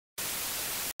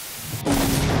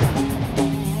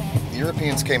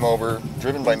Europeans came over,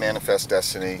 driven by manifest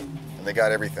destiny, and they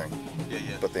got everything.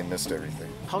 But they missed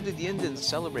everything. How did the Indians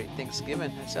celebrate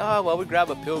Thanksgiving? I said, oh, well, we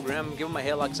grab a pilgrim, give him a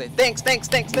haylock, say, thanks, thanks,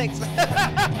 thanks, thanks.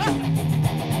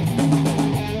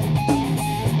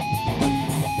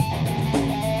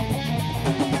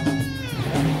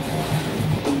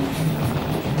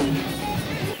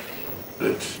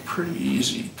 It's pretty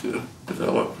easy to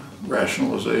develop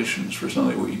rationalizations for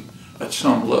something we, at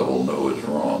some level, know is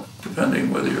wrong. Depending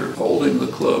whether you're holding the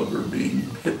club or being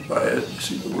hit by it, you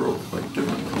see the world quite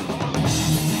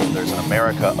differently. There's an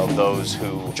America of those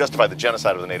who justify the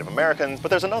genocide of the Native Americans, but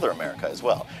there's another America as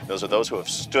well. Those are those who have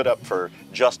stood up for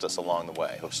justice along the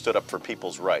way, who have stood up for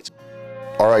people's rights.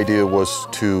 Our idea was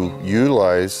to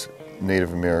utilize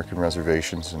Native American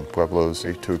reservations and pueblos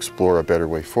to explore a better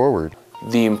way forward.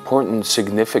 The important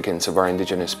significance of our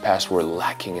indigenous past we're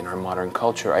lacking in our modern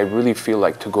culture. I really feel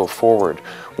like to go forward,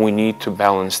 we need to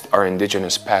balance our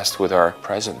indigenous past with our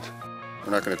present. We're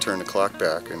not going to turn the clock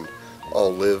back and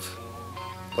all live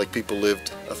like people lived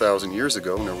 1,000 years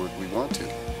ago, nor would we want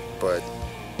to. But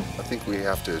I think we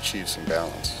have to achieve some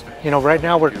balance. You know, right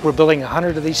now we're building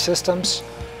 100 of these systems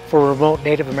for remote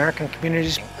Native American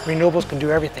communities. Renewables can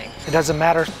do everything. It doesn't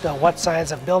matter what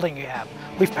size of building you have.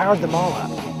 We've powered them all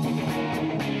up.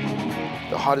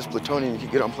 The hottest plutonium you can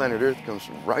get on planet Earth comes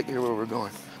from right here where we're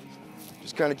going.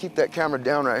 Just kind of keep that camera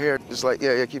down right here. Just like,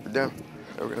 yeah, keep it down.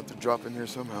 We're gonna have to drop in here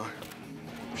somehow.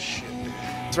 Shit.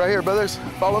 It's right here, brothers.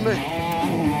 Follow me.